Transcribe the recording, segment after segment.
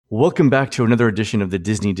Welcome back to another edition of the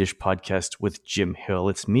Disney Dish Podcast with Jim Hill.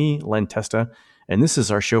 It's me, Len Testa, and this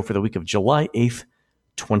is our show for the week of July 8th,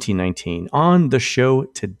 2019. On the show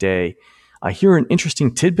today, I hear an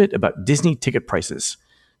interesting tidbit about Disney ticket prices.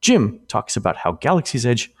 Jim talks about how Galaxy's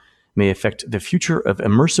Edge may affect the future of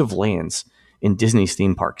immersive lands in Disney's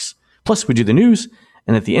theme parks. Plus, we do the news,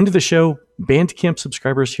 and at the end of the show, Bandcamp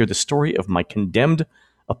subscribers hear the story of my condemned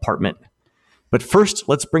apartment. But first,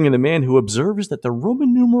 let's bring in the man who observes that the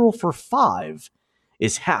Roman numeral for 5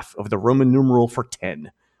 is half of the Roman numeral for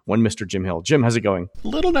 10. One Mr. Jim Hill. Jim, how's it going?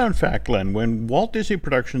 Little known fact, Len, when Walt Disney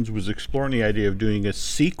Productions was exploring the idea of doing a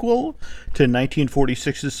sequel to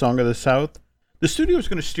 1946's Song of the South, the studio was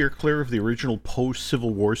going to steer clear of the original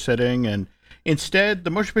post-Civil War setting, and instead,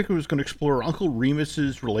 the motion picture was going to explore Uncle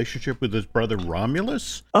Remus's relationship with his brother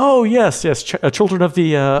Romulus. Oh, yes. Children of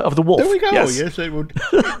the Wolf. There we go. Yes, they would.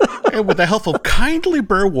 And with the help of kindly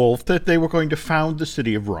Bear Wolf, that they were going to found the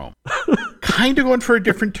city of Rome. Kind of going for a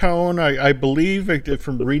different tone. I believe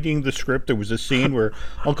from reading the script, there was a scene where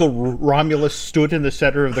Uncle Romulus stood in the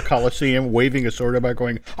center of the Colosseum waving a sword about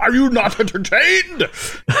going, "Are you not entertained?"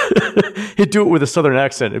 He'd do it with a southern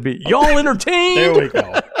accent. It'd be, "Y'all entertained?" There we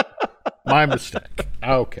go. My mistake.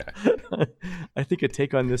 Okay. I think a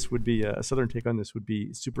southern take on this would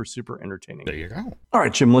be super, super entertaining. There you go. All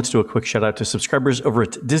right, Jim, let's do a quick shout out to subscribers over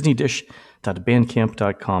at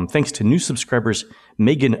disneydish.bandcamp.com. Thanks to new subscribers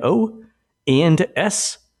Megan O, and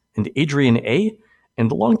S, and Adrian A,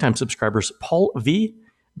 and the longtime subscribers Paul V,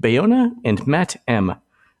 Bayona, and Matt M.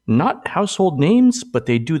 Not household names, but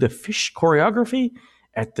they do the fish choreography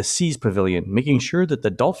at the Seas Pavilion, making sure that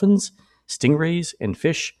the dolphins, stingrays, and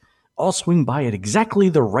fish all swing by at exactly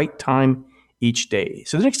the right time each day.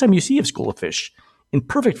 So the next time you see a school of fish in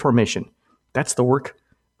perfect formation, that's the work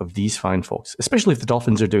of these fine folks, especially if the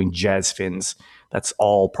dolphins are doing jazz fins. That's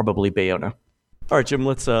all probably Bayona. All right, Jim,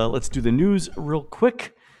 let's do the news real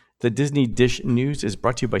quick. The Disney Dish News is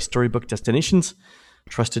brought to you by Storybook Destinations,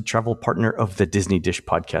 trusted travel partner of the Disney Dish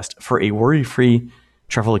Podcast. For a worry-free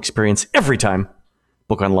travel experience every time,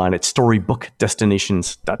 book online at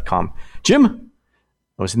storybookdestinations.com. Jim,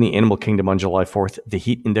 I was in the Animal Kingdom on July 4th. The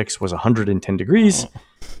heat index was 110 degrees.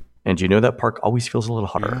 And you know that park always feels a little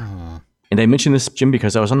hotter. Yeah. And I mentioned this, Jim,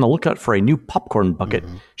 because I was on the lookout for a new popcorn bucket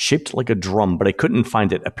shaped like a drum, but I couldn't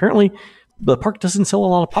find it. Apparently, the park doesn't sell a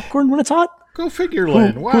lot of popcorn when it's hot. Go figure,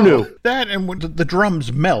 Len. Wow. Who knew? That, and when the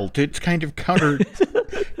drums melt, it's kind of counter,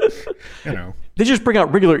 They just bring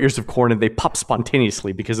out regular ears of corn and they pop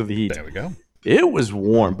spontaneously because of the heat. There we go. It was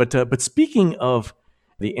warm. But speaking of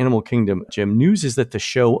the Animal Kingdom, Jim, news is that the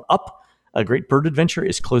show Up, A Great Bird Adventure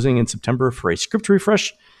is closing in September for a script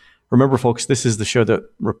refresh. Remember, folks, this is the show that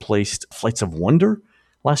replaced Flights of Wonder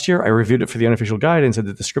last year. I reviewed it for the unofficial guide and said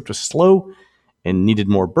that the script was slow and needed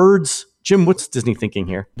more birds. Jim, what's Disney thinking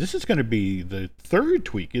here? This is going to be the third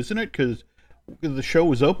tweak, isn't it? Because the show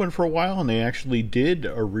was open for a while and they actually did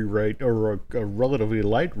a rewrite, or a relatively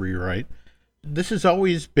light rewrite. This has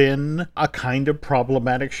always been a kind of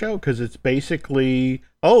problematic show because it's basically,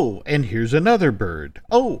 oh, and here's another bird.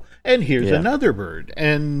 Oh, and here's another bird.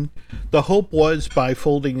 And the hope was by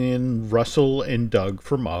folding in Russell and Doug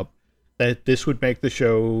from Up that this would make the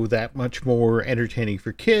show that much more entertaining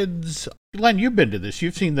for kids. Len, you've been to this.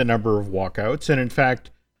 You've seen the number of walkouts. And in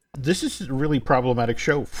fact, this is a really problematic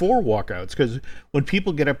show for walkouts because when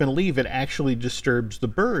people get up and leave, it actually disturbs the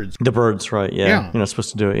birds. The birds, right? Yeah. You're not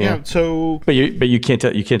supposed to do it. Yeah. So, but you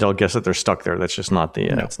can't all guess that they're stuck there. That's just not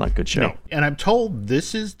it's not a good show. No. And I'm told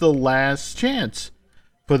this is the last chance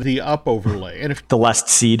for the Up overlay. And if the last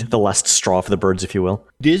seed, the last straw for the birds, if you will.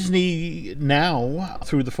 Disney now,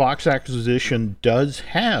 through the Fox acquisition, does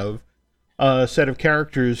have a set of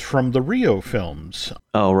characters from the Rio films.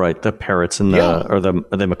 Oh, right. The parrots and are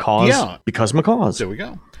they macaws? Yeah. Because macaws. There we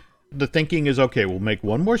go. The thinking is, okay, we'll make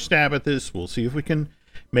one more stab at this. We'll see if we can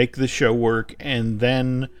make the show work. And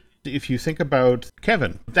then if you think about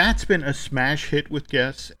Kevin, that's been a smash hit with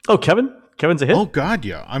guests. Oh, Kevin? Kevin's a hit? Oh, God,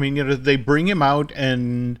 yeah. I mean, they bring him out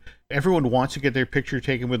and everyone wants to get their picture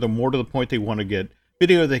taken with him. More to the point, they want to get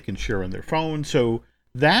video they can share on their phone. So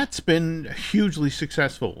that's been hugely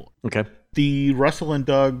successful. Okay. The Russell and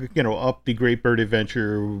Doug, Up, The Great Bird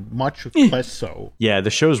Adventure, much less so. Yeah, the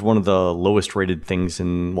show's one of the lowest rated things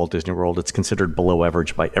in Walt Disney World. It's considered below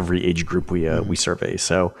average by every age group we survey,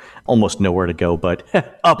 so almost nowhere to go, but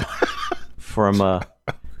Up from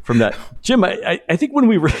that. Jim, I think when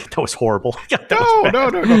that was horrible.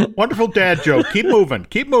 No. Wonderful dad joke. Keep moving.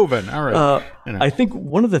 All right. I think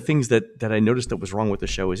one of the things that I noticed that was wrong with the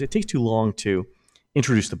show is it takes too long to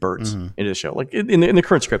introduce the birds into the show. Like in the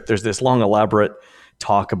current script, there's this long, elaborate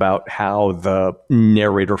talk about how the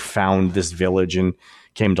narrator found this village and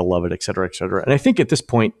came to love it, et cetera, et cetera. And I think at this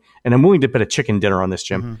point, and I'm willing to bet a chicken dinner on this,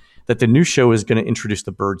 Jim, that the new show is going to introduce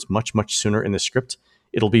the birds much, much sooner in the script.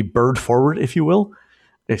 It'll be bird forward, if you will.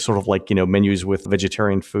 It's sort of like, menus with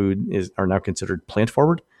vegetarian food are now considered plant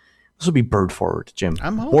forward. This will be bird forward, Jim.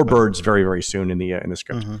 More birds very, very soon in the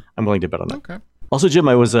script. I'm willing to bet on that. Okay. Also, Jim,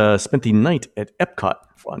 I was spent the night at Epcot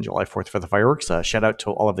on July 4th for the fireworks. Shout out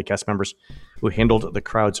to all of the cast members who handled the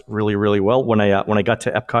crowds really, really well. When I got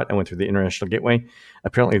to Epcot, I went through the International Gateway.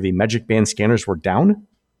 Apparently, the Magic Band scanners were down.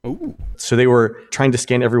 Ooh. So they were trying to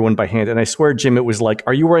scan everyone by hand. And I swear, Jim, it was like,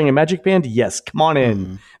 are you wearing a Magic Band? Yes, come on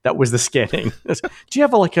in. That was the scanning. Do you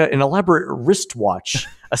have an elaborate wristwatch,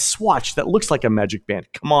 a swatch that looks like a Magic Band?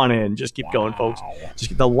 Come on in. Just keep going, folks.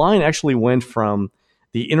 The line actually went from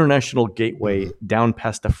the International Gateway down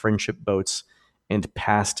past the Friendship boats and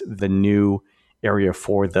past the new area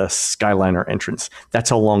for the Skyliner entrance. That's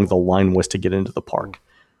how long the line was to get into the park.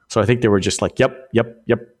 So I think they were just like, yep,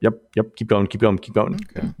 keep going.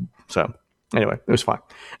 Okay. So anyway, it was fine.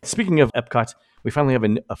 Speaking of Epcot, we finally have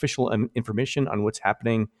official information on what's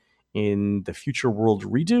happening in the Future World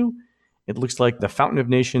redo. It looks like the Fountain of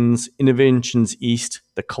Nations, Innovations East,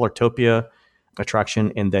 the Colortopia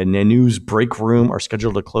attraction, and the Nanu's Break Room are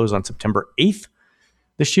scheduled to close on September 8th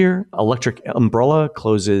this year. Electric Umbrella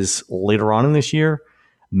closes later on in this year.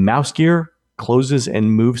 Mouse Gear closes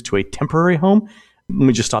and moves to a temporary home. Let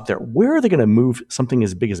me just stop there. Where are they going to move something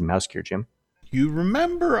as big as Mouse Gear, Jim? You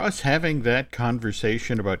remember us having that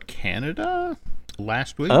conversation about Canada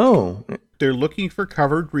last week? Oh. They're looking for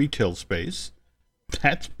covered retail space.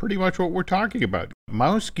 That's pretty much what we're talking about.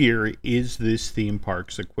 Mouse Gear is this theme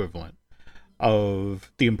park's equivalent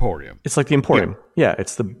of the Emporium. It's like the Emporium. Yeah,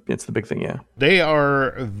 it's the big thing, yeah. They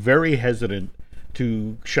are very hesitant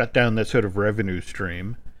to shut down that sort of revenue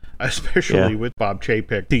stream, especially with Bob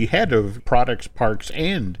Chapek, the head of products, parks,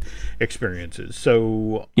 and experiences.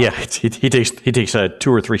 So yeah, he takes 2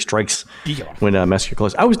 or 3 strikes when Mouse Gear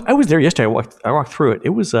closed. I was there yesterday. I walked through it. It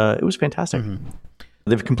was fantastic.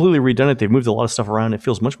 They've completely redone it. They've moved a lot of stuff around. It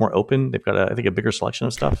feels much more open. They've got, I think, a bigger selection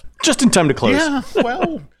of stuff. Just in time to close. Yeah,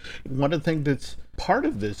 well, one of the things that's part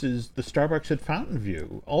of this is the Starbucks at Fountain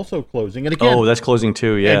View also closing. And again, that's closing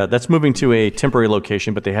too. Yeah, that's moving to a temporary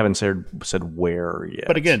location, but they haven't said where yet.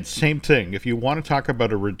 But again, same thing. If you want to talk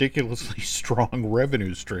about a ridiculously strong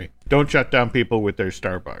revenue stream, don't shut down people with their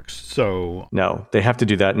Starbucks. So no, they have to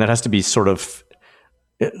do that, and that has to be sort of.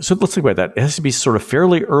 So let's think about that. It has to be sort of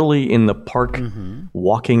fairly early in the park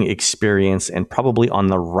walking experience, and probably on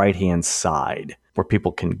the right-hand side where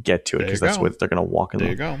people can get to it, because that's where they're going to walk in. There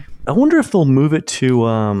you go. I wonder if they'll move it to,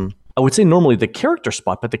 I would say normally the character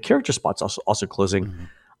spot, but the character spot's also closing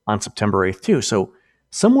on September 8th too. So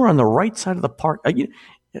somewhere on the right side of the park,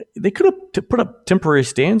 they could have put up temporary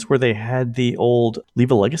stands where they had the old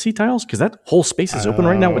Leave a Legacy tiles, because that whole space is open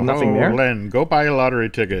right now with nothing there. Len, go buy a lottery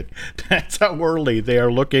ticket. That's how early they are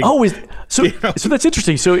looking. Oh, so that's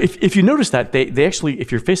interesting. So if you notice that, they actually, if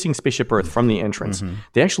you're facing Spaceship Earth from the entrance,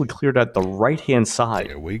 they actually cleared out the right-hand side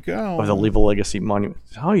There we go. of the Leave a Legacy monument.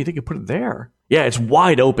 Oh, you think you put it there? Yeah, it's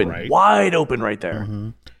wide open. Right. Wide open right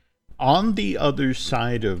there. On the other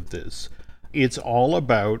side of this, it's all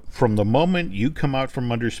about, from the moment you come out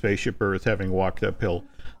from under Spaceship Earth, having walked uphill,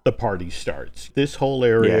 the party starts. This whole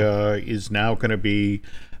area is now going to be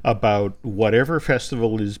about whatever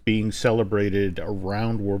festival is being celebrated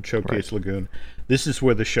around World Showcase Lagoon. This is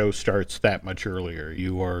where the show starts that much earlier.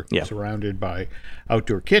 You are surrounded by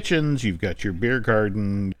outdoor kitchens. You've got your beer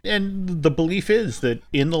garden. And the belief is that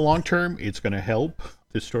in the long term, it's going to help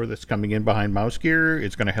the store that's coming in behind Mouse Gear.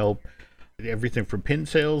 It's going to help everything from pin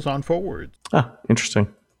sales on forward. Ah,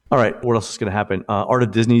 interesting. All right, what else is going to happen? Art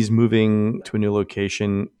of Disney's moving to a new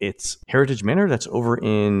location. It's Heritage Manor. That's over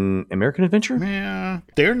in American Adventure. Yeah,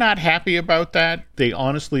 they're not happy about that. They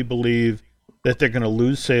honestly believe that they're going to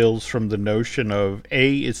lose sales from the notion of,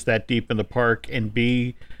 A, it's that deep in the park, and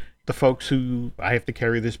B, the folks who, I have to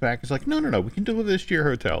carry this back, is like, no, we can deliver this to your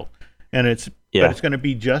hotel. And but it's going to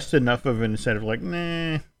be just enough of an incentive, like,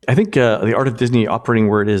 nah. I think the Art of Disney operating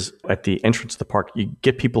where it is at the entrance to the park, you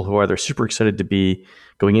get people who are either super excited to be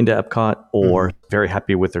going into Epcot or very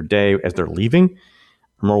happy with their day as they're leaving,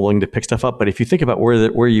 are more willing to pick stuff up. But if you think about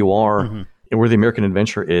where you are and where the American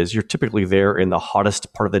Adventure is, you're typically there in the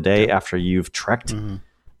hottest part of the day after you've trekked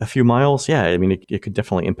a few miles. Yeah, I mean, it could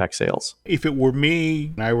definitely impact sales. If it were me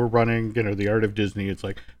and I were running, the Art of Disney, it's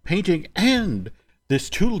like painting and this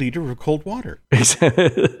 2-liter of cold water. Here's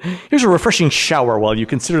a refreshing shower while you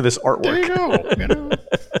consider this artwork. There you go.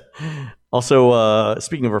 Also,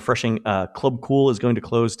 speaking of refreshing, Club Cool is going to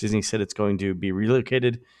close. Disney said it's going to be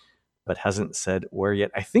relocated, but hasn't said where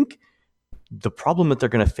yet. I think The problem that they're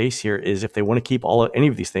going to face here is if they want to keep any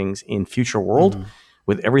of these things in future world,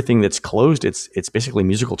 with everything that's closed, it's basically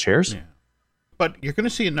musical chairs. Yeah. But you're going to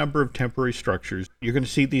see a number of temporary structures. You're going to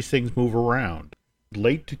see these things move around.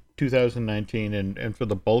 Late 2019 and for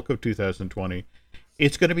the bulk of 2020,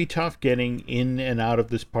 it's going to be tough getting in and out of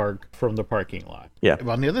this park from the parking lot. Yeah.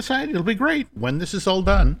 On the other side, it'll be great. When this is all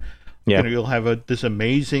done, you'll have this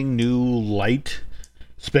amazing new light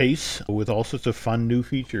space with all sorts of fun new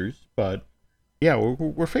features. But yeah,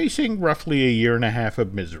 we're facing roughly a year and a half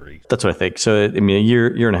of misery. That's what I think. So, I mean, a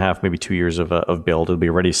year and a half, maybe 2 years of build. It'll be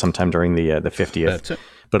ready sometime during the 50th. That's it.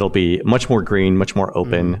 But it'll be much more green, much more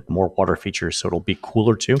open, more water features. So it'll be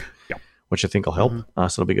cooler too, which I think will help. So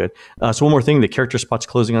it'll be good. So one more thing, the character spot's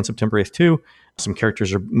closing on September 8th too. Some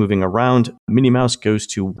characters are moving around. Minnie Mouse goes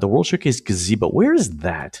to the World Showcase Gazebo. Where is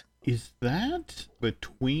that? Is that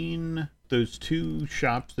between those two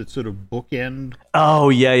shops that sort of bookend? Oh,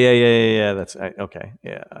 yeah. That's okay.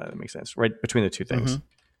 Yeah, that makes sense. Right between the two things.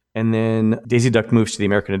 And then Daisy Duck moves to the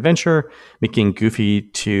American Adventure, making Goofy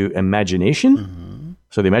to Imagination.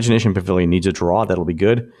 So the Imagination Pavilion needs a draw. That'll be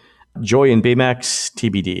good. Joy and Baymax,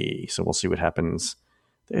 TBD. So we'll see what happens.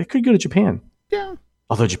 It could go to Japan. Yeah.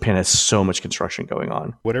 Although Japan has so much construction going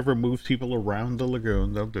on. Whatever moves people around the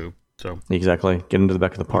lagoon, they'll do. So exactly. Get into the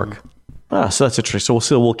back of the park. So that's interesting.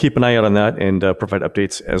 So we'll keep an eye out on that and provide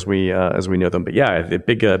updates as we know them. But yeah, a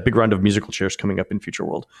big round of musical chairs coming up in Future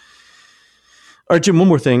World. All right, Jim, one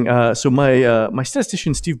more thing. So my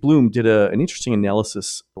statistician, Steve Bloom, did an interesting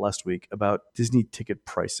analysis last week about Disney ticket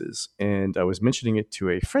prices. And I was mentioning it to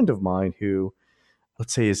a friend of mine who,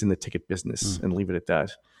 let's say, is in the ticket business and leave it at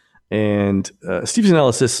that. And Steve's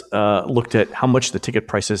analysis looked at how much the ticket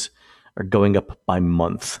prices are going up by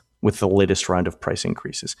month with the latest round of price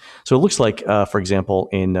increases. So it looks like, for example,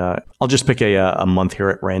 I'll just pick a month here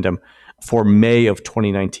at random. For May of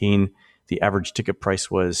 2019, the average ticket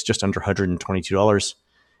price was just under $122.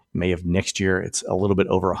 May of next year, it's a little bit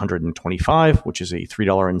over $125, which is a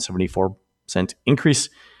 $3.74 increase,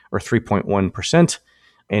 or 3.1%.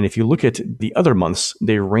 And if you look at the other months,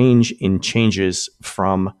 they range in changes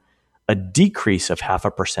from a decrease of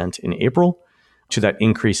 0.5% in April to that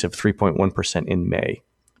increase of 3.1% in May.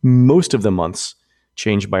 Most of the months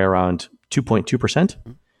change by around 2.2%,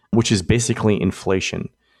 which is basically inflation.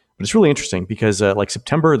 But it's really interesting because like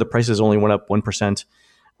September, the prices only went up 1%,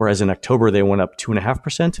 whereas in October, they went up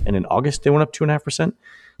 2.5%, and in August, they went up 2.5%.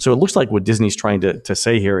 So it looks like what Disney's trying to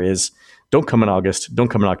say here is don't come in August, don't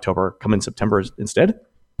come in October, come in September instead.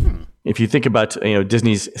 If you think about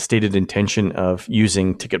Disney's stated intention of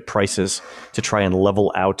using ticket prices to try and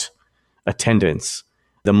level out attendance,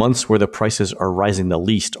 the months where the prices are rising the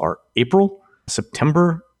least are April,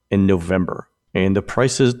 September, and November. And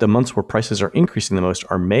the months where prices are increasing the most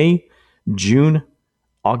are May, June,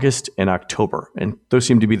 August, and October. And those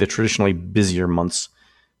seem to be the traditionally busier months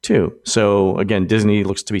too. So again, Disney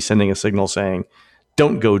looks to be sending a signal saying,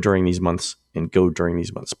 don't go during these months and go during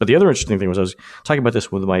these months. But the other interesting thing was I was talking about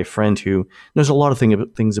this with my friend who knows a lot of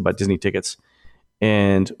things about Disney tickets.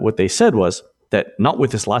 And what they said was that not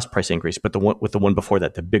with this last price increase, but with the one before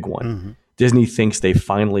that, the big one, Disney thinks they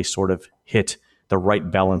finally sort of hit the right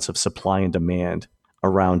balance of supply and demand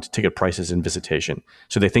around ticket prices and visitation.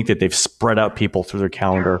 So they think that they've spread out people through their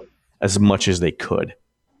calendar as much as they could.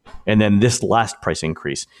 And then this last price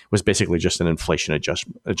increase was basically just an inflation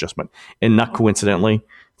adjustment. And not coincidentally,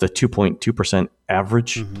 the 2.2%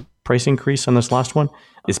 average price increase on this last one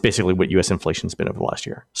is basically what U.S. inflation's been over the last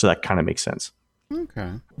year. So that kind of makes sense.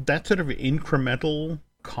 Okay. That sort of incremental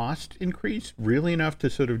cost increase really enough to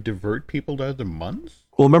sort of divert people to other months?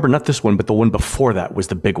 Well, remember, not this one, but the one before that was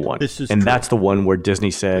the big one. That's the one where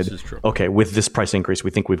Disney said, okay, with this price increase,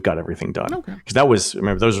 we think we've got everything done. Okay. Because that was,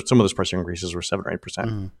 remember, some of those price increases were 7 or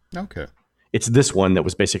 8%. Okay. It's this one that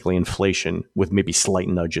was basically inflation with maybe slight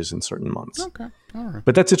nudges in certain months. Okay. All right.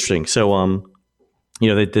 But that's interesting. So,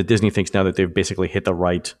 the Disney thinks now that they've basically hit the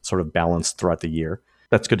right sort of balance throughout the year.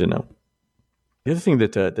 That's good to know. The other thing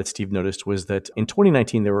that Steve noticed was that in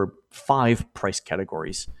 2019, there were 5 price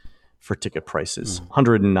categories for ticket prices,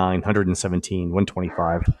 109, 117,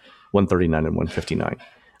 125, 139, and 159.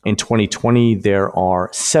 In 2020, there are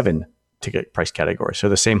 7 ticket price categories. So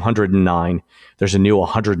the same 109, there's a new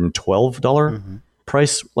 $112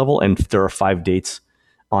 price level, and there are 5 dates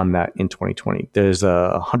on that in 2020. There's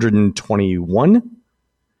 121,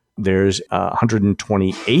 there's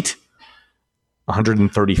 128,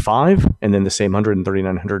 135, and then the same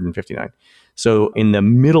 139, 159. So in the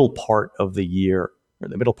middle part of the year, or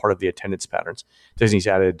the middle part of the attendance patterns, Disney's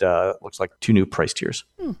added, looks like 2 new price tiers.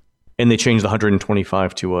 And they changed the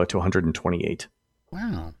 125 to 128.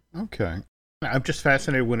 Wow. Okay. I'm just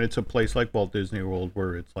fascinated when it's a place like Walt Disney World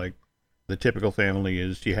where it's like the typical family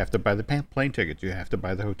is you have to buy the plane tickets, you have to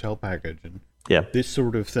buy the hotel package, and Yeah. this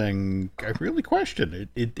sort of thing. I really question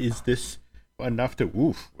it. Is this enough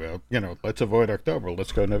to, let's avoid October,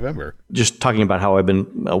 let's go November. Just talking about how I've been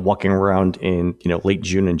walking around in, late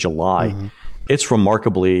June and July. It's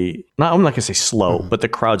remarkably, I'm not going to say slow, but the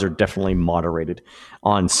crowds are definitely moderated.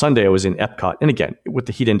 On Sunday, I was in Epcot. And again, with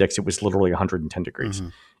the heat index, it was literally 110 degrees.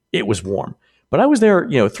 It was warm. But I was there,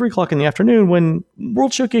 3 o'clock in the afternoon when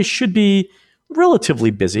World Showcase should be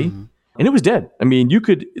relatively busy. And it was dead. I mean,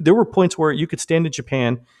 there were points where you could stand in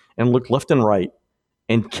Japan and look left and right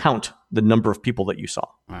and count the number of people that you saw.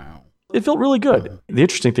 Wow. It felt really good. The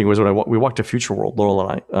interesting thing was when we walked to Future World, Laurel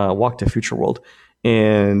and I walked to Future World,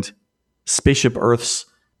 and Spaceship Earth's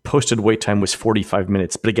posted wait time was 45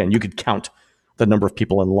 minutes. But again, you could count the number of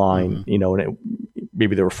people in line, and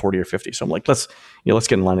maybe there were 40 or 50. So I'm like, let's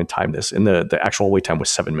get in line and time this. And the actual wait time was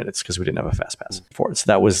 7 minutes because we didn't have a fast pass for it. So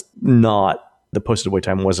that was not, the posted wait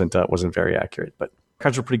time wasn't very accurate, but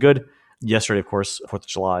crowds were pretty good. Yesterday, of course, 4th of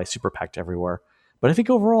July, super packed everywhere. But I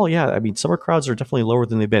think overall, summer crowds are definitely lower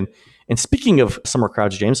than they've been. And speaking of summer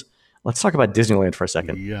crowds, James, let's talk about Disneyland for a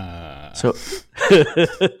second. Yeah. So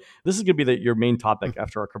this is going to be your main topic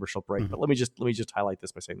after our commercial break. But let me just highlight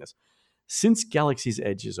this by saying this. Since Galaxy's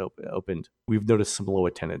Edge is opened, we've noticed some low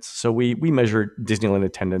attendance. So we measured Disneyland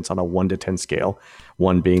attendance on a 1 to 10 scale,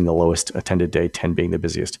 1 being the lowest attended day, 10 being the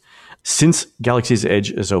busiest. Since Galaxy's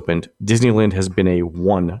Edge is opened, Disneyland has been a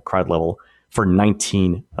 1 crowd level for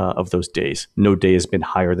 19 of those days. No day has been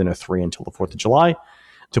higher than a 3 until the 4th of July.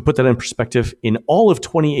 To put that in perspective, in all of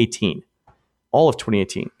 2018,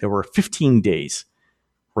 there were 15 days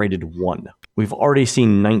rated 1. We've already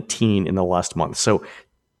seen 19 in the last month. So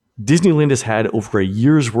Disneyland has had over a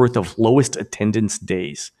year's worth of lowest attendance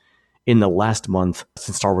days in the last month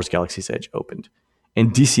since Star Wars Galaxy's Edge opened.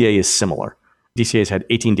 And DCA is similar. DCA has had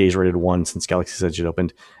 18 days rated 1 since Galaxy's Edge had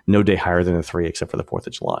opened. No day higher than a 3 except for the 4th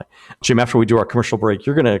of July. Jim, after we do our commercial break,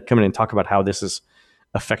 you're going to come in and talk about how this is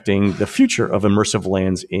affecting the future of immersive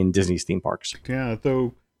lands in Disney's theme parks. Yeah,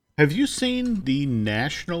 though, have you seen the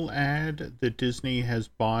national ad that Disney has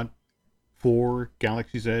bought for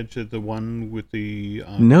Galaxy's Edge, the one with the...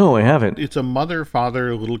 No, I haven't. It's a mother,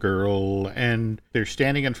 father, little girl, and they're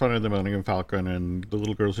standing in front of the Millennium Falcon, and the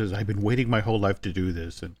little girl says, I've been waiting my whole life to do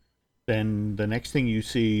this. And then the next thing you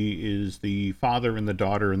see is the father and the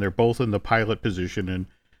daughter, and they're both in the pilot position, and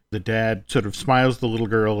the dad sort of smiles at the little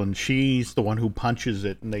girl, and she's the one who punches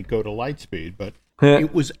it, and they go to light speed. But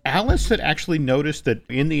it was Alice that actually noticed that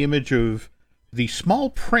in the image of the small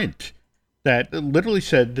print that literally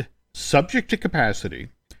said, subject to capacity,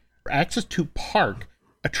 access to park,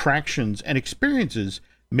 attractions, and experiences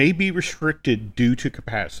may be restricted due to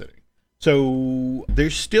capacity. So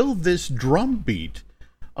there's still this drumbeat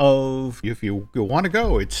of, if you want to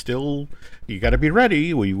go, it's still, you got to be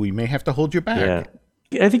ready. We may have to hold you back.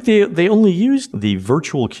 Yeah. I think they only used the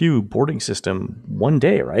virtual queue boarding system 1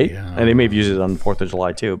 day, right? Yeah. And they may have used it on the 4th of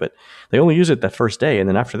July too, but they only used it that first day. And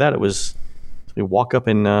then after that, it was you walk up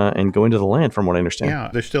and go into the land, from what I understand. Yeah,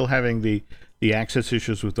 they're still having the access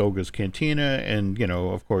issues with Olga's Cantina and,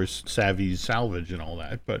 of course, Savvy's Salvage and all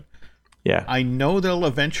that. But yeah, I know they'll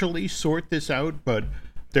eventually sort this out, but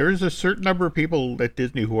there is a certain number of people at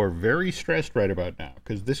Disney who are very stressed right about now,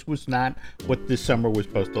 because this was not what this summer was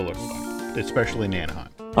supposed to look like, especially in Anaheim.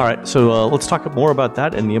 All right, so let's talk more about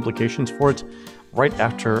that and the implications for it right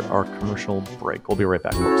after our commercial break. We'll be right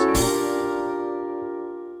back, folks.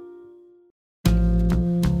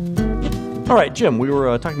 All right, Jim, we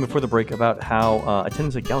were talking before the break about how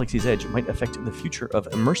attendance at Galaxy's Edge might affect the future of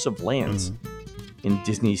immersive lands in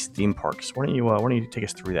Disney's theme parks. Why don't you take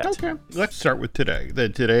us through that? Okay, let's start with today. The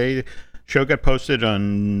Today show got posted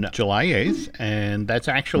on July 8th, and that's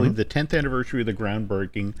actually the 10th anniversary of the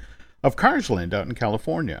groundbreaking of Cars Land out in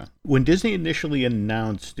California. When Disney initially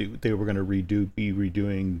announced they were going to be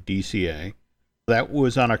redoing DCA, that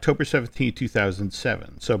was on October 17,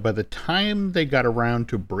 2007. So by the time they got around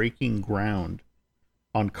to breaking ground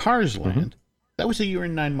on Cars Land, that was a year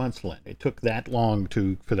and 9 months, Len. It took that long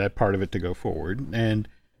for that part of it to go forward. And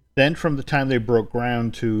then from the time they broke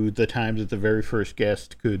ground to the time that the very first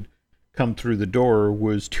guest could come through the door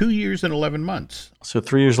was 2 years and 11 months. So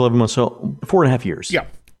 3 years, 11 months, so 4.5 years. Yeah.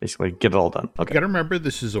 Basically, get it all done. Okay. You got to remember,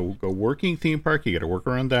 this is a working theme park. You got to work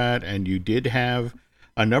around that. And you did have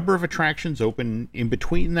a number of attractions open in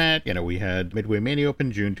between that. We had Midway Mania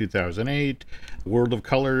open June 2008. World of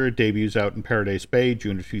Color debuts out in Paradise Bay,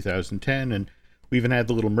 June of 2010. And we even had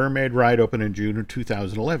the Little Mermaid ride open in June of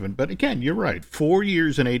 2011. But again, you're right. 4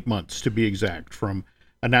 years and 8 months to be exact from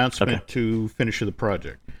announcement to finish of the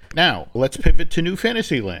project. Now, let's pivot to New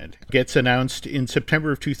Fantasyland. Gets announced in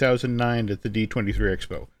September of 2009 at the D23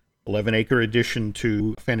 Expo. 11-acre addition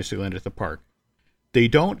to Fantasyland at the park. They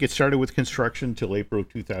don't get started with construction till April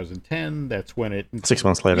 2010. That's when it... 6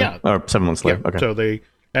 months later? Yeah. Or 7 months later. Yeah. Okay. So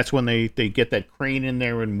that's when they get that crane in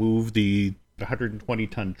there and move the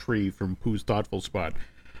 120-ton tree from Pooh's Thoughtful Spot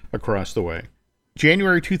across the way.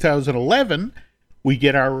 January 2011, we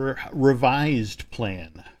get our revised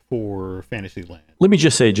plan for Fantasyland. Let me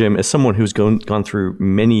just say, Jim, as someone who's gone through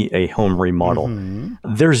many a home remodel,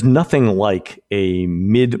 there's nothing like a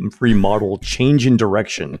mid-remodel change in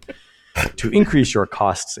direction to increase your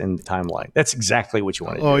costs and timeline. That's exactly what you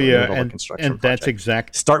want to do. Oh, yeah, in and that's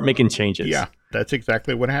exactly... Start making changes. Yeah, that's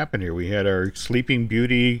exactly what happened here. We had our Sleeping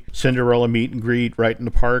Beauty Cinderella meet and greet right in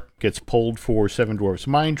the park, gets pulled for Seven Dwarfs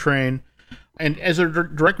Mine Train. And as a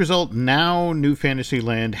direct result, now New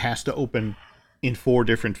Fantasyland has to open in 4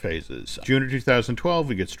 different phases. June of 2012,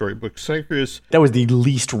 we get Storybook Circus. That was the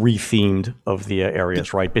least rethemed of the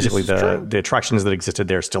areas, right? Basically, the attractions that existed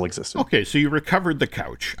there still existed. Okay, so you recovered the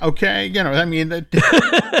couch. Okay, I mean...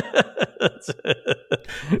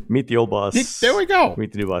 Meet the old boss. There we go.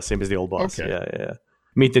 Meet the new boss, same as the old boss. Okay. Yeah.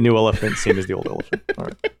 Meet the new elephant, same as the old elephant. All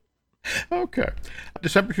right. Okay.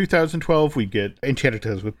 December 2012, we get Enchanted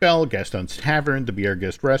Tales with Belle, Gaston's Tavern, the Be Our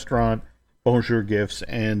Guest Restaurant, Bonjour Gifts,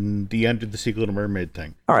 and the Under the Sea Little Mermaid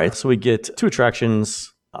thing. All right, so we get 2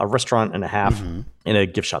 attractions, a restaurant and a half, and a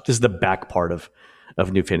gift shop. This is the back part of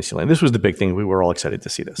New Fantasyland. This was the big thing. We were all excited to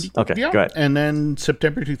see this. Okay, yeah. Go ahead. And then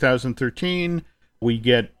September 2013, we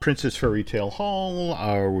get Princess Fairy Tale Hall,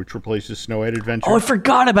 which replaces Snow White Adventure. Oh, I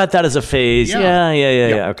forgot about that as a phase.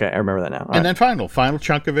 Yeah. Okay, I remember that now. All and then final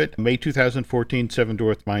chunk of it, May 2014, Seven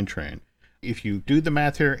Dwarfs Mine Train. If you do the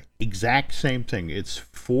math here, exact same thing. It's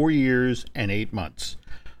 4 years and 8 months,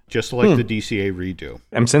 just like the DCA redo.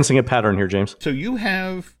 I'm sensing a pattern here, James. So you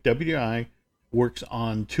have WDI works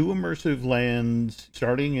on 2 immersive lands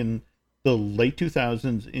starting in the late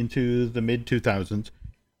 2000s into the mid 2000s.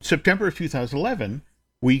 September of 2011,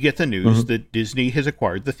 we get the news that Disney has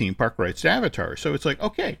acquired the theme park rights to Avatar. So it's like,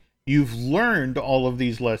 okay, you've learned all of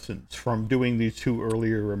these lessons from doing these 2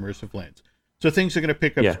 earlier immersive lands. So things are going to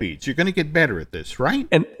pick up speeds. You're going to get better at this, right?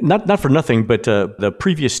 And not for nothing, but the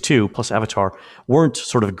previous 2 plus Avatar weren't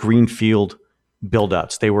sort of greenfield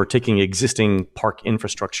build-outs. They were taking existing park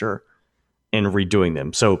infrastructure and redoing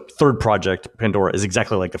them. So third project, Pandora, is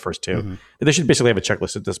exactly like the first 2. They should basically have a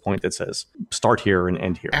checklist at this point that says start here and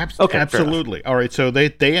end here. Okay, absolutely. All right, so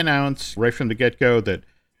they announce right from the get-go that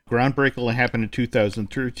groundbreaking will happen in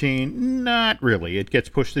 2013. Not really. It gets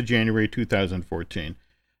pushed to January 2014.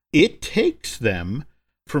 It takes them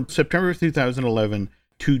from September of 2011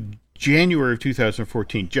 to January of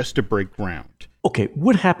 2014 just to break ground. Okay,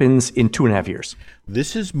 what happens in 2.5 years?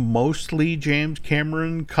 This is mostly James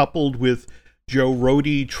Cameron coupled with Joe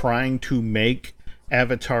Rohde trying to make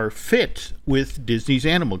Avatar fit with Disney's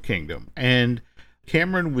Animal Kingdom. And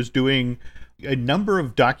Cameron was doing a number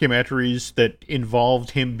of documentaries that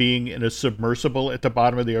involved him being in a submersible at the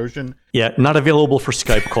bottom of the ocean. Yeah, not available for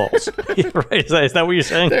Skype calls. Right? Is that what you're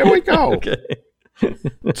saying? There we go. Okay.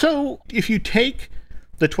 So if you take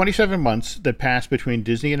the 27 months that passed between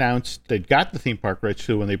Disney announced they'd got the theme park rights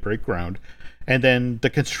to when they break ground, and then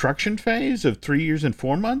the construction phase of 3 years and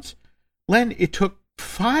 4 months, Len, it took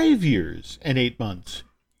 5 years and 8 months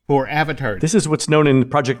for Avatar. This is what's known in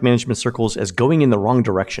project management circles as going in the wrong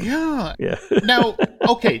direction. Yeah. Now,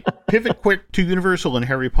 okay, pivot quick to Universal and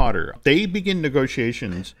Harry Potter. They begin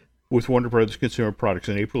negotiations with Warner Brothers Consumer Products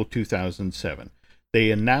in April of 2007.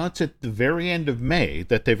 They announce at the very end of May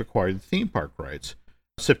that they've acquired the theme park rights.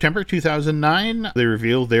 September 2009, they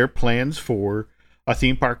reveal their plans for a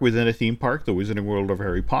theme park within a theme park, the Wizarding World of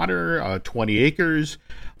Harry Potter, 20 acres.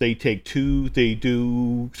 They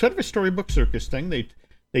do sort of a storybook circus thing.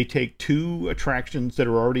 They take 2 attractions that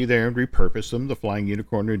are already there and repurpose them, the Flying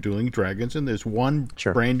Unicorn and Dueling Dragons, and there's one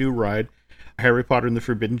brand new ride, Harry Potter and the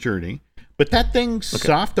Forbidden Journey. But that thing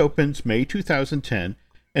soft opens May 2010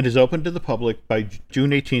 and is open to the public by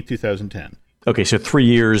June 18, 2010. Okay, so 3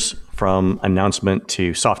 years from announcement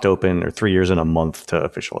to soft open, or 3 years and a month to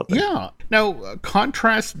official open. Yeah. Now,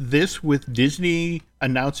 contrast this with Disney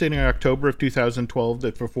announcing in October of 2012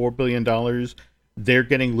 that for $4 billion, they're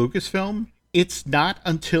getting Lucasfilm. It's not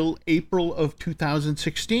until April of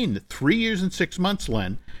 2016, 3 years and 6 months,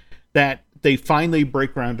 Len, that they finally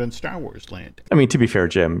break ground on Star Wars Land. I mean, to be fair,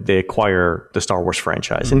 Jim, they acquire the Star Wars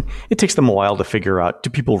franchise, and it takes them a while to figure out,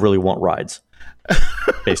 do people really want rides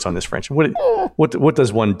based on this franchise? What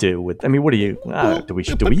does one do with? I mean, what do you? Do we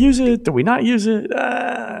use it? Do we not use it?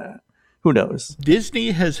 Who knows?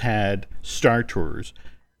 Disney has had Star Tours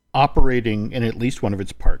operating in at least one of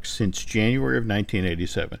its parks since January of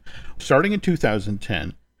 1987. Starting in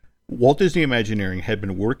 2010, Walt Disney Imagineering had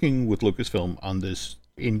been working with Lucasfilm on this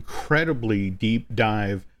incredibly deep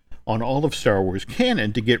dive on all of Star Wars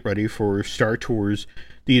canon to get ready for Star Tours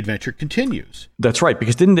The Adventure Continues. That's right,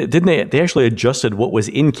 because didn't they actually adjusted what was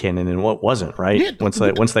in canon and what wasn't, right? Yeah,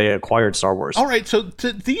 once they acquired Star Wars. All right, so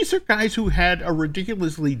these are guys who had a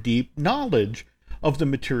ridiculously deep knowledge of the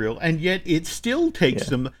material, and yet it still takes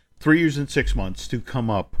them 3 years and 6 months to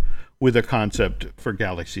come up with a concept for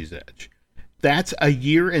Galaxy's Edge. That's a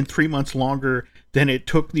year and 3 months longer than it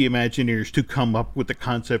took the Imagineers to come up with the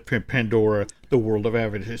concept for Pandora, the World of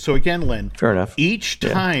Avatar. So again, Len, fair enough. Each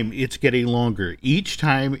time it's getting longer. Each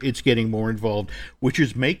time it's getting more involved, which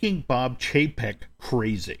is making Bob Chapek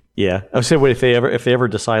crazy. Yeah, I would say, wait, if they ever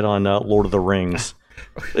decide on Lord of the Rings,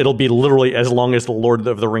 it'll be literally as long as the Lord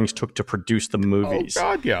of the Rings took to produce the movies. Oh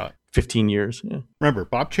God, yeah. 15 years. Yeah. Remember,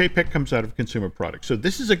 Bob Chapek comes out of consumer products. So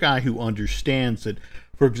this is a guy who understands that,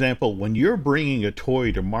 for example, when you're bringing a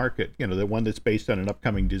toy to market, the one that's based on an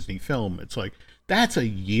upcoming Disney film, it's like, that's a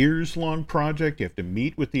years-long project. You have to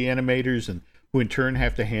meet with the animators, and who in turn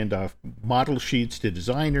have to hand off model sheets to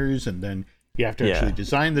designers, and then you have to actually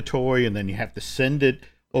design the toy, and then you have to send it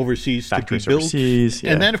overseas Factories to be built. Overseas,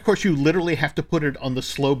 And then, of course, you literally have to put it on the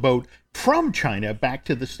slow boat from China back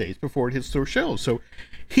to the States before it hits their shelves. So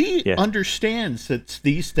he understands that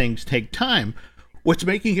these things take time. What's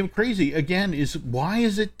making him crazy, again, is why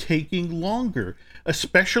is it taking longer?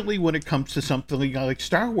 Especially when it comes to something like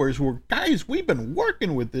Star Wars, where, guys, we've been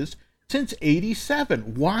working with this since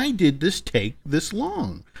 87. Why did this take this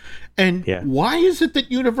long? And why is it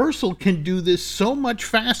that Universal can do this so much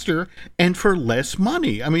faster and for less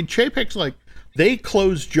money? I mean, Chapek's like, they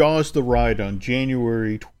closed Jaws the Ride on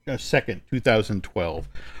January 2nd, 2012.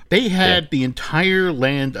 They had the entire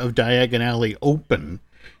land of Diagon Alley open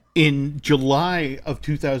in July of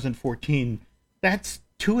 2014. That's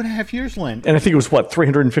 2.5 years, Len. And I think it was,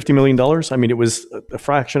 $350 million? I mean, it was a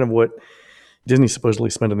fraction of what Disney supposedly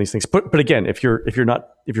spent on these things. But again, if your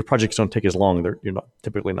projects don't take as long, you're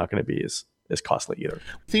typically not going to be as costly either.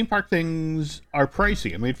 Theme park things are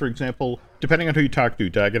pricey. I mean, for example, depending on who you talk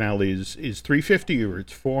to, Diagon Alley is $350 or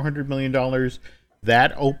it's $400 million.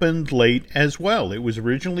 That opened late as well. It was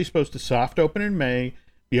originally supposed to soft open in May,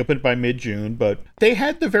 be opened by mid-June, but they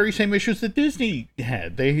had the very same issues that Disney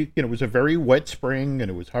had. It was a very wet spring,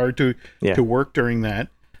 and it was hard to work during that.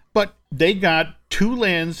 But they got 2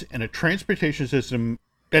 lands and a transportation system.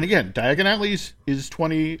 And again, Diagon Alley is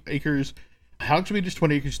 20 acres. Hogsmeade is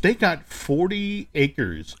 20 acres. They got 40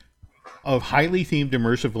 acres of highly themed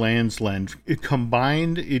immersive land. It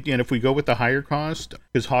combined, and if we go with the higher cost,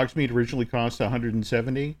 because Hogsmeade originally cost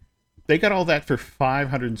 $170, they got all that for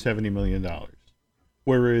 $570 million.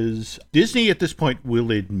 Whereas Disney at this point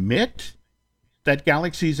will admit that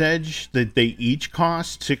Galaxy's Edge, that they each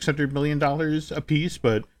cost $600 million a piece,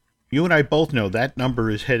 but you and I both know that number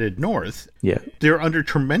is headed north. Yeah. They're under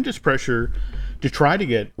tremendous pressure to try to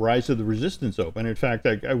get Rise of the Resistance open. In fact,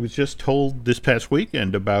 I was just told this past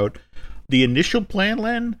weekend about the initial plan,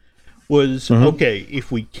 Len, was, okay,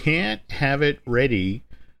 if we can't have it ready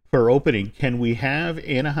for opening, can we have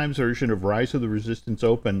Anaheim's version of Rise of the Resistance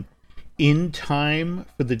open in time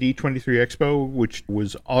for the D23 Expo, which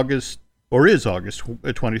was August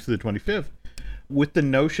 20th to the 25th, with the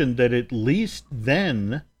notion that at least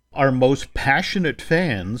then our most passionate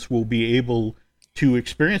fans will be able to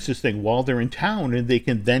experience this thing while they're in town, and they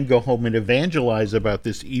can then go home and evangelize about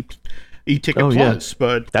this e-ticket plus.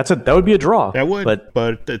 But that would be a draw. That would,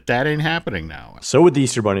 but that ain't happening now. So would the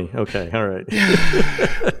Easter Bunny. Okay, all right.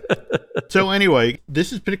 So anyway,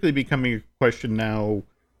 this is particularly becoming a question now,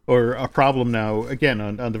 or a problem now, again,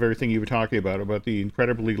 on the very thing you were talking about the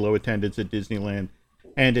incredibly low attendance at Disneyland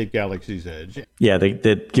and at Galaxy's Edge. Yeah,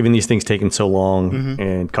 that given these things taking so long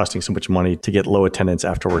and costing so much money to get low attendance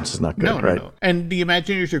afterwards is not good, right? No. And the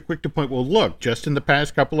Imagineers are quick to point, well, look, just in the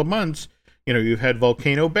past couple of months, you've had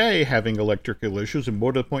Volcano Bay having electrical issues, and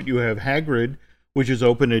more to the point, you have Hagrid, which is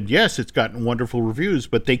open, and yes, it's gotten wonderful reviews,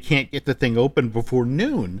 but they can't get the thing open before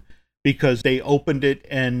noon because they opened it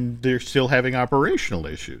and they're still having operational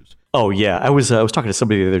issues. Oh, yeah. I was talking to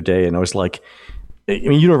somebody the other day, and I was like, I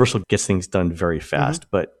mean, Universal gets things done very fast,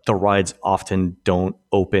 but the rides often don't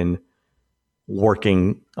open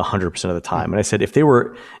working 100% of the time. And I said, if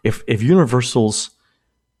Universal's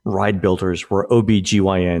ride builders were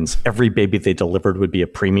OBGYNs. Every baby they delivered would be a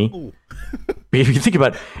preemie. If you think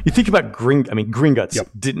about Green Guts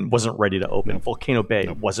wasn't ready to open. Volcano Bay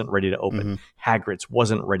wasn't ready to open. Hagrid's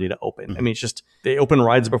wasn't ready to open. I mean, it's just they open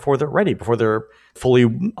rides before they're ready, before they're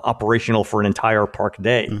fully operational for an entire park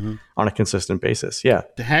day on a consistent basis. Yeah.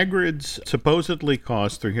 The Hagrid's supposedly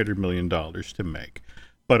cost $300 million to make.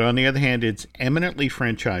 But on the other hand, it's eminently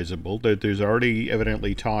franchisable. There's already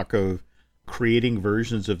evidently talk of creating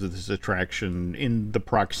versions of this attraction in the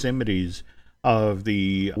proximities of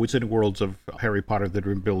the Wizarding Worlds of Harry Potter that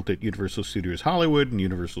have been built at Universal Studios Hollywood and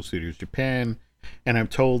Universal Studios Japan. And I'm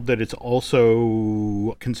told that it's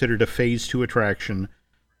also considered a Phase 2 attraction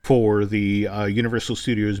for the Universal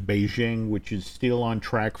Studios Beijing, which is still on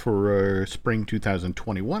track for a spring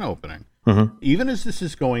 2021 opening. Even as this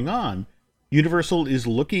is going on, Universal is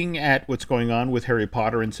looking at what's going on with Harry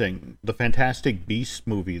Potter and saying the Fantastic Beasts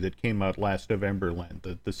movie that came out last November, Len,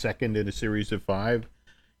 the second in a series of 5,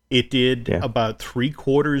 it did about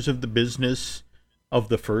 3/4 of the business of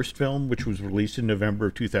the first film, which was released in November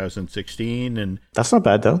of 2016. And that's not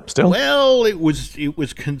bad, though, still. Well, it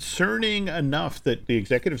was concerning enough that the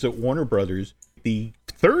executives at Warner Brothers, the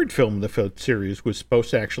third film in the series was supposed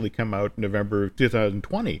to actually come out in November of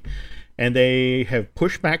 2020. And they have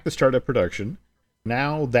pushed back the start of production.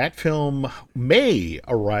 Now that film may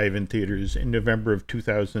arrive in theaters in November of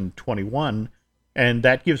 2021. And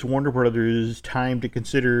that gives Warner Brothers time to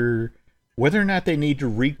consider whether or not they need to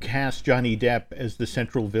recast Johnny Depp as the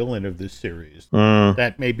central villain of this series.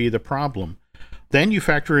 That may be the problem. Then you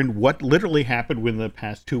factor in what literally happened within the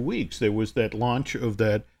past 2 weeks. There was that launch of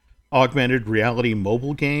that augmented reality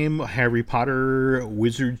mobile game, Harry Potter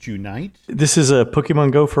Wizards Unite. This is a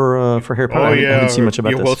Pokemon Go for Harry Potter. I haven't seen much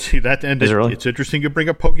about this. Well, see that, and it's interesting you bring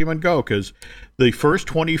up Pokemon Go because the first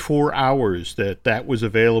 24 hours that was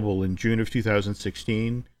available in June of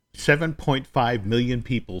 2016, 7.5 million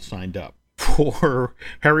people signed up for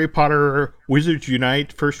Harry Potter Wizards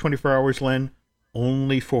Unite. First 24 hours, Len,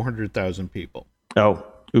 only 400,000 people. Oh.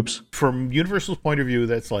 Oops. From Universal's point of view,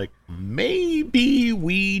 that's like, maybe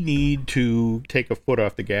we need to take a foot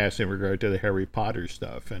off the gas in regard to the Harry Potter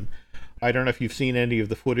stuff. And I don't know if you've seen any of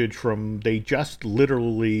the footage they just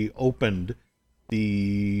literally opened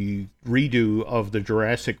the redo of the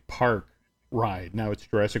Jurassic Park ride. Now it's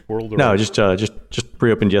Jurassic World. No, just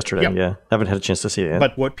reopened yesterday. Yep. Yeah, haven't had a chance to see it yet.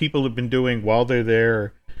 But what people have been doing while they're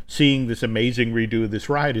there seeing this amazing redo of this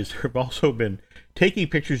ride is they've also been taking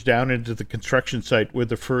pictures down into the construction site where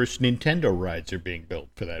the first Nintendo rides are being built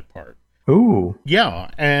for that park. Ooh.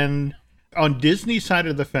 Yeah, and on Disney's side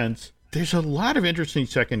of the fence, there's a lot of interesting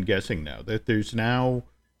second guessing now. That there's now,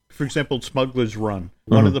 for example, Smuggler's Run.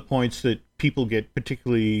 One of the points that people get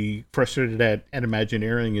particularly frustrated at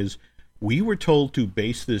Imagineering is we were told to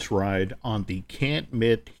base this ride on the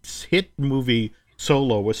can't-miss hit movie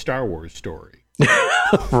Solo, A Star Wars Story.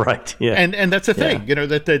 Right. Yeah. And that's the thing,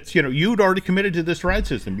 that's you'd already committed to this ride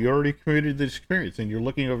system. You already committed to this experience, and you're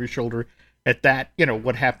looking over your shoulder at that,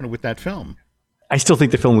 what happened with that film. I still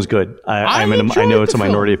think the film was good. I know it's a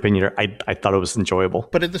minority opinion. I thought it was enjoyable.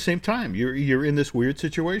 But at the same time, you're in this weird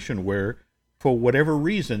situation where, for whatever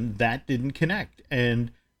reason, that didn't connect.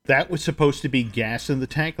 And that was supposed to be gas in the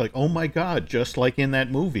tank. Like, oh my God, just like in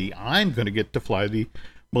that movie, I'm going to get to fly the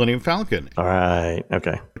Millennium Falcon. All right.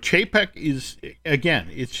 Okay. Chapek is, again,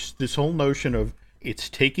 it's this whole notion of it's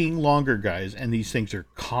taking longer, guys, and these things are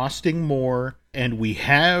costing more, and we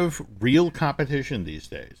have real competition these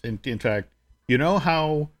days. And in fact, you know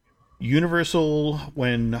how Universal,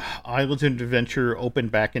 when Islands of Adventure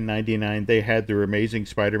opened back in 99, they had their amazing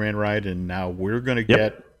Spider-Man ride, and now we're going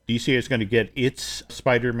to DC is going to get its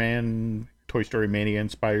Spider-Man Toy Story Mania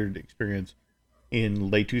inspired experience in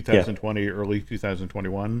late 2020, early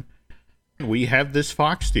 2021. We have this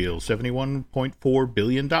Fox deal, $71.4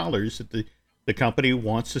 billion that the company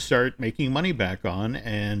wants to start making money back on,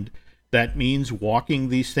 and that means walking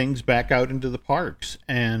these things back out into the parks.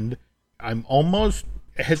 And I'm almost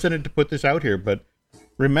hesitant to put this out here, but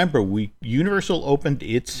remember, Universal opened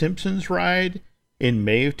its Simpsons ride in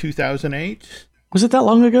May of 2008. Was it that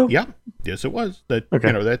long ago? Yeah. Yes, it was. That's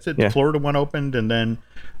it. Yeah. The Florida one opened, and then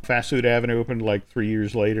Fast Food Avenue opened like 3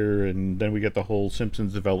 years later, and then we get the whole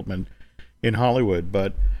Simpsons development in Hollywood.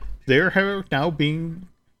 But there have now been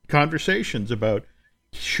conversations about,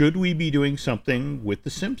 should we be doing something with the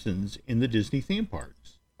Simpsons in the Disney theme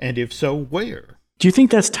parks? And if so, where? Do you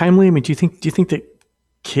think that's timely? I mean, do you think that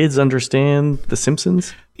kids understand the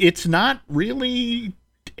Simpsons? It's not really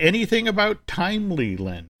anything about timely,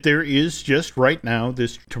 Len. There is just right now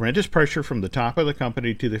this tremendous pressure from the top of the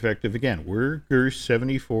company to the effect of, again, we're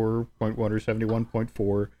 74.1 or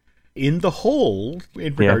 71.4 in the hole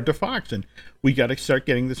in regard to Fox. And we got to start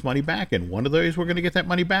getting this money back. And one of the ways we're going to get that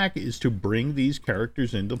money back is to bring these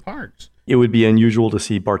characters into parks. It would be unusual to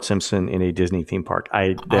see Bart Simpson in a Disney theme park.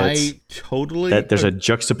 There's a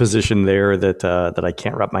juxtaposition there that I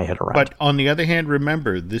can't wrap my head around. But on the other hand,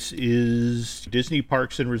 remember, this is Disney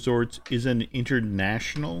Parks and Resorts is an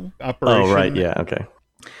international operation. Oh, right. Yeah. Okay.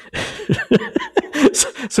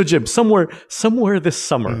 So Jim, somewhere this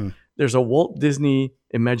summer, there's a Walt Disney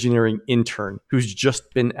Imagineering intern who's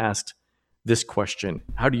just been asked this question: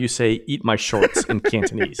 how do you say "eat my shorts" in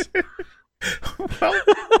Cantonese? Well,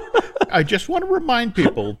 I just want to remind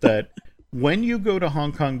people that when you go to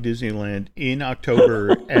Hong Kong Disneyland in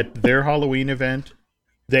October at their Halloween event,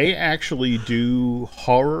 they actually do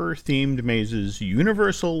horror-themed mazes,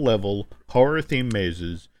 universal level horror-themed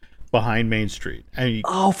mazes behind Main Street.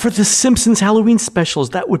 For the Simpsons Halloween specials,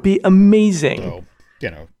 that would be amazing. So,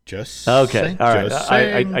 just okay. All right.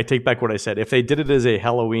 I take back what I said. If they did it as a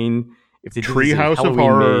Halloween, if they did Treehouse of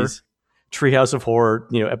Horror, Treehouse of Horror,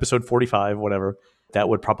 episode 45, whatever, that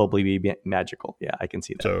would probably be magical. Yeah, I can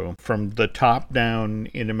see that. So from the top down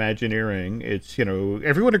in Imagineering, it's,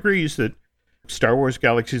 everyone agrees that Star Wars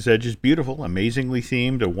Galaxy's Edge is beautiful, amazingly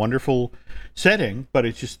themed, a wonderful setting, but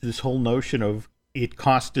it's just this whole notion of it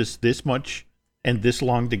cost us this much and this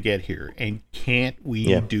long to get here, and can't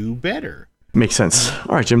we do better? Makes sense.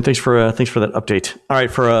 All right, Jim, thanks for that update. All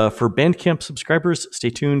right, for Bandcamp subscribers, stay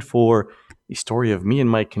tuned for the story of me and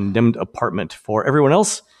my condemned apartment. For everyone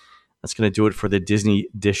else, that's going to do it for the Disney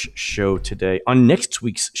Dish show today. On next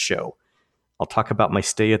week's show, I'll talk about my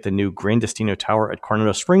stay at the new Gran Destino Tower at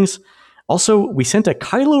Coronado Springs. Also, we sent a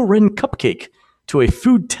Kylo Ren cupcake to a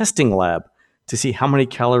food testing lab to see how many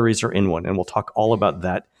calories are in one, and we'll talk all about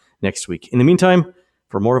that next week. In the meantime,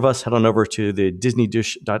 for more of us, head on over to the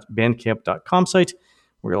disneydish.bandcamp.com site,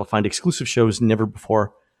 where you'll find exclusive shows never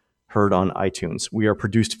before heard on iTunes. We are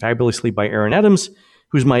produced fabulously by Aaron Adams,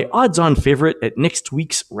 who's my odds-on favorite at next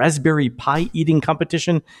week's Raspberry Pi eating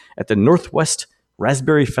competition at the Northwest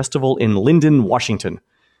Raspberry Festival in Linden, Washington.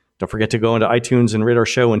 Don't forget to go into iTunes and rate our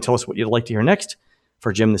show and tell us what you'd like to hear next.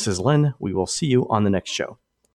 For Jim, this is Len. We will see you on the next show.